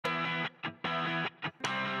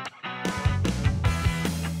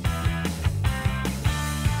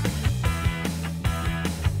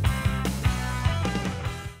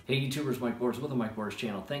Hey YouTubers, Mike Borders with the Mike Borders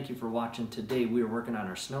channel. Thank you for watching. Today we are working on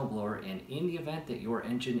our snowblower, and in the event that your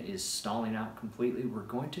engine is stalling out completely, we're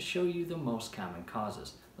going to show you the most common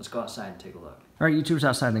causes. Let's go outside and take a look. All right, YouTubers,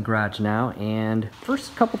 outside in the garage now, and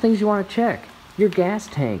first couple things you want to check. Your gas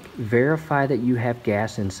tank. Verify that you have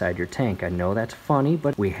gas inside your tank. I know that's funny,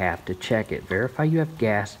 but we have to check it. Verify you have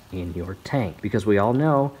gas in your tank, because we all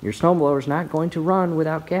know your snowblower is not going to run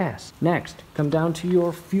without gas. Next, come down to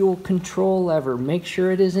your fuel control lever. Make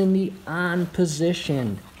sure it is in the on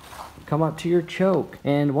position. Come up to your choke,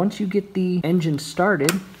 and once you get the engine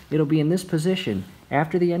started, it'll be in this position.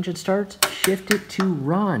 After the engine starts, shift it to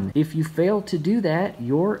run. If you fail to do that,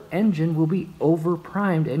 your engine will be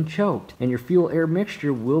over-primed and choked, and your fuel-air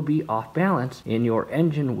mixture will be off balance, and your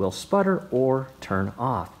engine will sputter or turn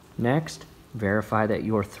off. Next, verify that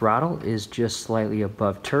your throttle is just slightly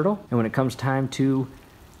above turtle, and when it comes time to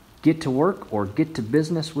get to work or get to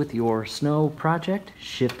business with your snow project,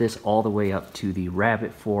 shift this all the way up to the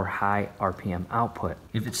Rabbit for high RPM output.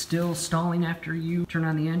 If it's still stalling after you turn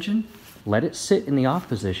on the engine, let it sit in the off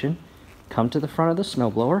position, come to the front of the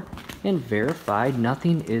snowblower, and verify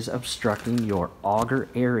nothing is obstructing your auger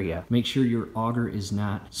area. Make sure your auger is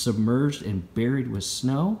not submerged and buried with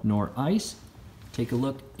snow nor ice. Take a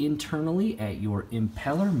look internally at your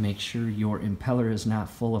impeller. Make sure your impeller is not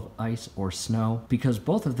full of ice or snow, because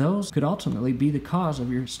both of those could ultimately be the cause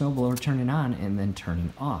of your snowblower turning on and then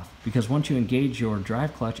turning off. Because once you engage your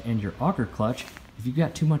drive clutch and your auger clutch, if you've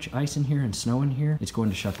got too much ice in here and snow in here, it's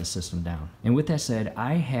going to shut the system down. And with that said,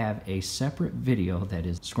 I have a separate video that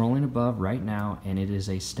is scrolling above right now, and it is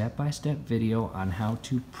a step-by-step video on how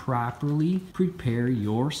to properly prepare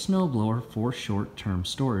your snowblower for short-term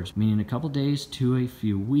storage, meaning a couple days to a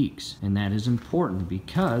few weeks. And that is important,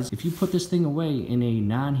 because if you put this thing away in a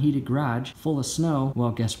non-heated garage full of snow,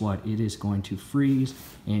 well, guess what? It is going to freeze,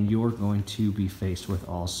 and you're going to be faced with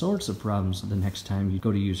all sorts of problems the next time you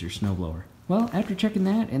go to use your snowblower. Well, after checking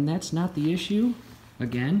that, and that's not the issue,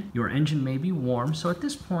 again, your engine may be warm, so at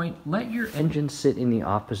this point, let your engine sit in the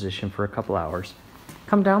off position for a couple hours.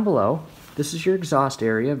 Come down below. This is your exhaust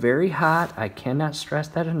area, very hot. I cannot stress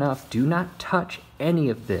that enough. Do not touch any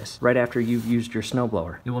of this right after you've used your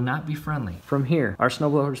snowblower. It will not be friendly. From here, our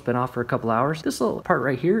snowblower's been off for a couple hours. This little part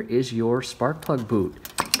right here is your spark plug boot.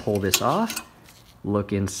 Pull this off,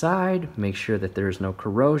 look inside, make sure that there's no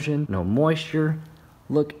corrosion, no moisture.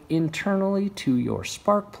 Look internally to your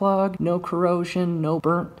spark plug. No corrosion, no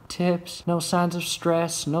burnt tips, no signs of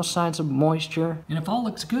stress, no signs of moisture. And if all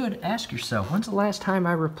looks good, ask yourself, when's the last time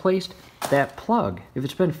I replaced that plug? If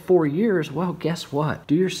it's been 4 years, well, guess what?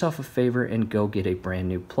 Do yourself a favor and go get a brand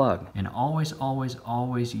new plug. And always, always,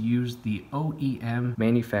 always use the OEM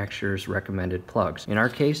manufacturer's recommended plugs. In our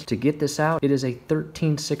case, to get this out, it is a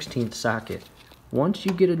 13/16 socket. Once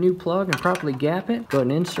you get a new plug and properly gap it, go ahead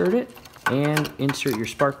and insert it, and insert your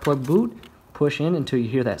spark plug boot. Push in until you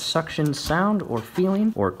hear that suction sound or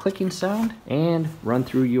feeling or clicking sound, and run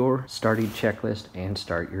through your starting checklist and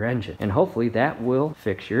start your engine. And hopefully that will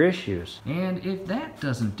fix your issues. And if that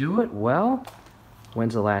doesn't do it, well,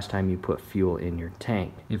 when's the last time you put fuel in your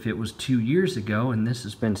tank? If it was 2 years ago and this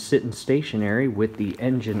has been sitting stationary with the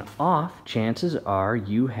engine off, chances are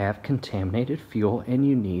you have contaminated fuel and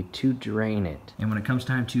you need to drain it. And when it comes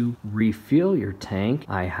time to refill your tank,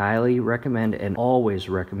 I highly recommend and always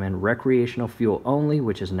recommend recreational fuel only,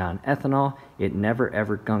 which is non-ethanol. It never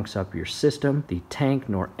ever gunks up your system, the tank,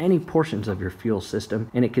 nor any portions of your fuel system,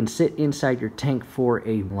 and it can sit inside your tank for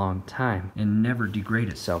a long time and never degrade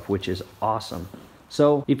itself, which is awesome.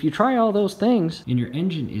 So if you try all those things and your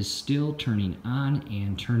engine is still turning on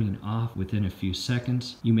and turning off within a few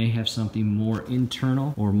seconds, you may have something more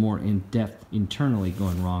internal or more in-depth internally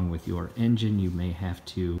going wrong with your engine. You may have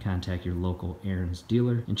to contact your local Aaron's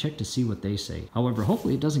dealer and check to see what they say. However,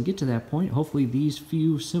 hopefully it doesn't get to that point. Hopefully these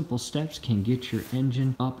few simple steps can get your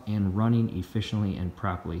engine up and running efficiently and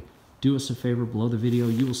properly. Do us a favor, below the video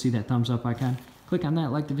you will see that thumbs up icon. Click on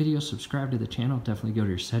that, like the video, subscribe to the channel, definitely go to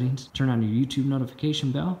your settings, turn on your YouTube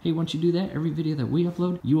notification bell. Hey, once you do that, every video that we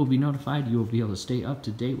upload, you will be notified, you will be able to stay up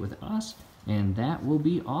to date with us, and that will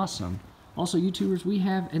be awesome. Also, YouTubers, we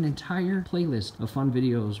have an entire playlist of fun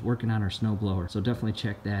videos working on our snowblower, so definitely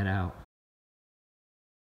check that out.